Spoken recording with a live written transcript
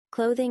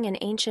Clothing in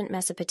ancient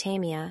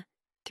Mesopotamia,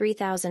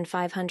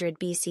 3500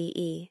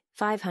 BCE,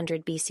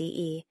 500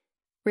 BCE,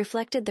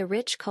 reflected the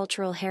rich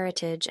cultural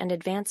heritage and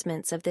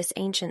advancements of this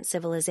ancient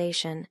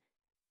civilization.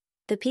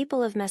 The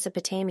people of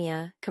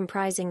Mesopotamia,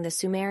 comprising the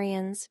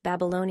Sumerians,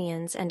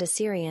 Babylonians, and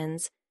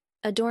Assyrians,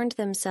 adorned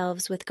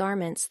themselves with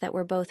garments that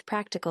were both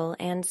practical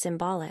and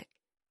symbolic.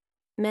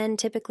 Men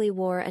typically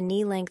wore a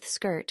knee-length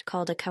skirt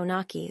called a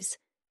kaunakis,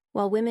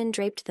 while women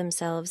draped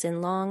themselves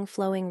in long,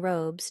 flowing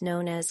robes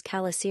known as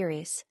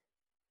calasiris.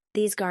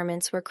 These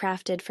garments were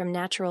crafted from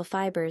natural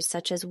fibers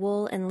such as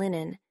wool and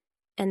linen,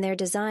 and their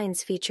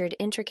designs featured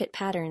intricate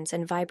patterns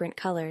and vibrant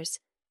colors.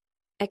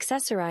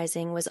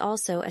 Accessorizing was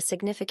also a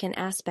significant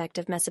aspect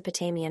of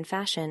Mesopotamian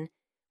fashion,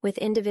 with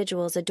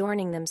individuals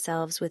adorning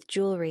themselves with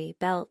jewelry,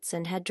 belts,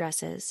 and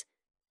headdresses.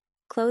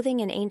 Clothing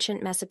in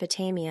ancient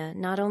Mesopotamia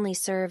not only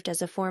served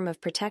as a form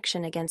of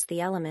protection against the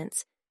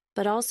elements,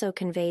 but also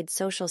conveyed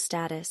social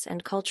status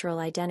and cultural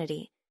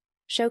identity,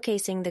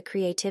 showcasing the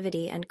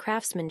creativity and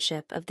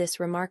craftsmanship of this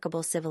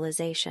remarkable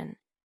civilization.